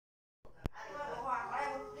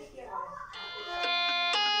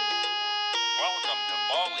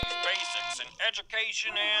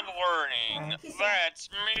education and learning. That's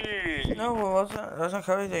me. No，我想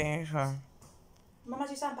可以等一下。妈妈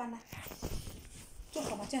去上班了，坐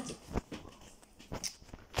好吧，这样子。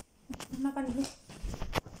妈妈帮你弄。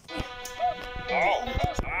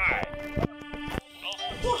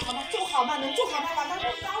坐好吧，坐好吧，能坐好吧，把它弄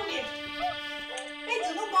高一点，被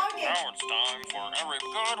子弄高一点。 Now it's time for every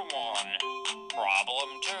good one.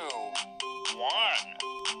 Problem 2. 1.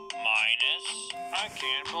 Minus. I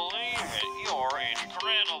can't believe it. You're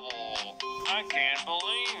incredible. I can't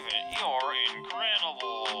believe it. You're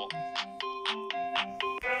incredible.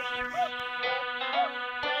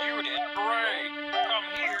 You did great. Come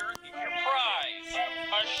here, get your prize.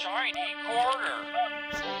 A shiny quarter.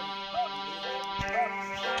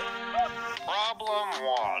 Problem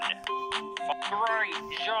 1. Great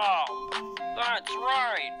job. That's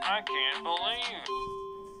right. I can't believe it.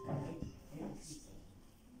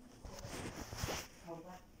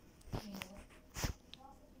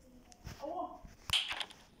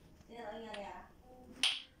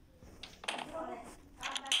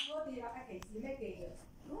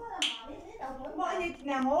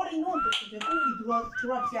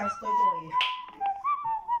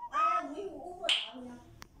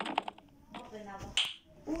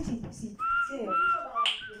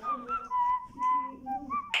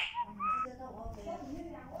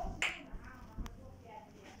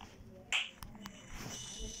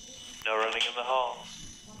 No running in the halls.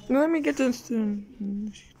 Let me get this.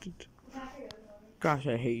 Gosh,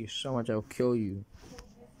 I hate you so much. I'll kill you.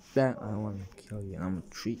 That I want to kill you. I'm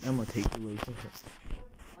gonna take you away from it.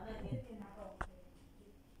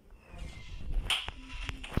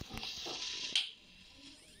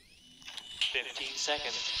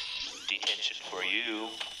 Seconds. Detention for you.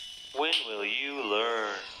 When will you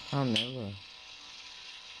learn? I'll never.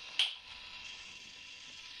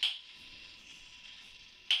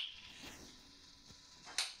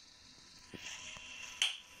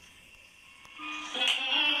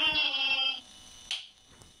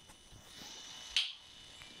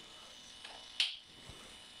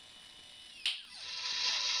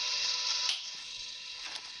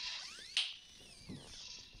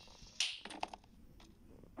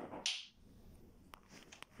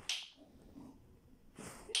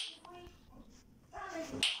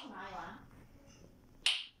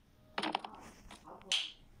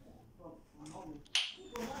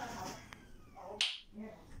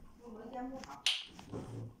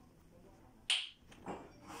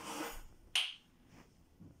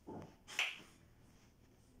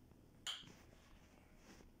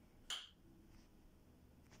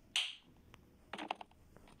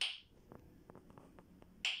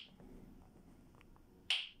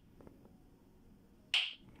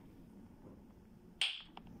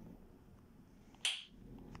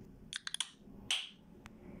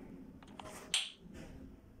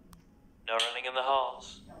 No running in the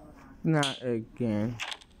halls. Not again.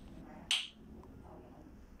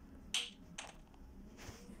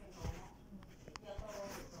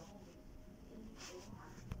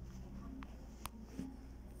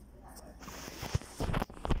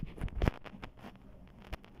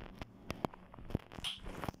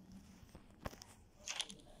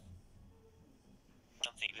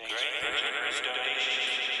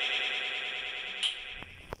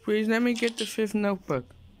 Please let me get the 5th notebook.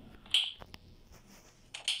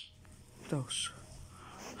 Those.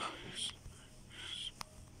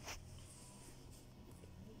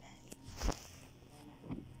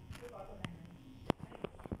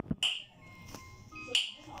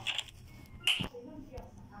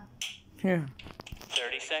 Here.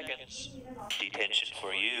 30 seconds. Detention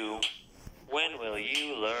for you. When will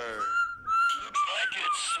you learn? Looks like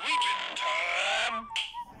it's sweeping time.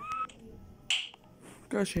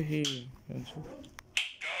 Gosh, I hate you.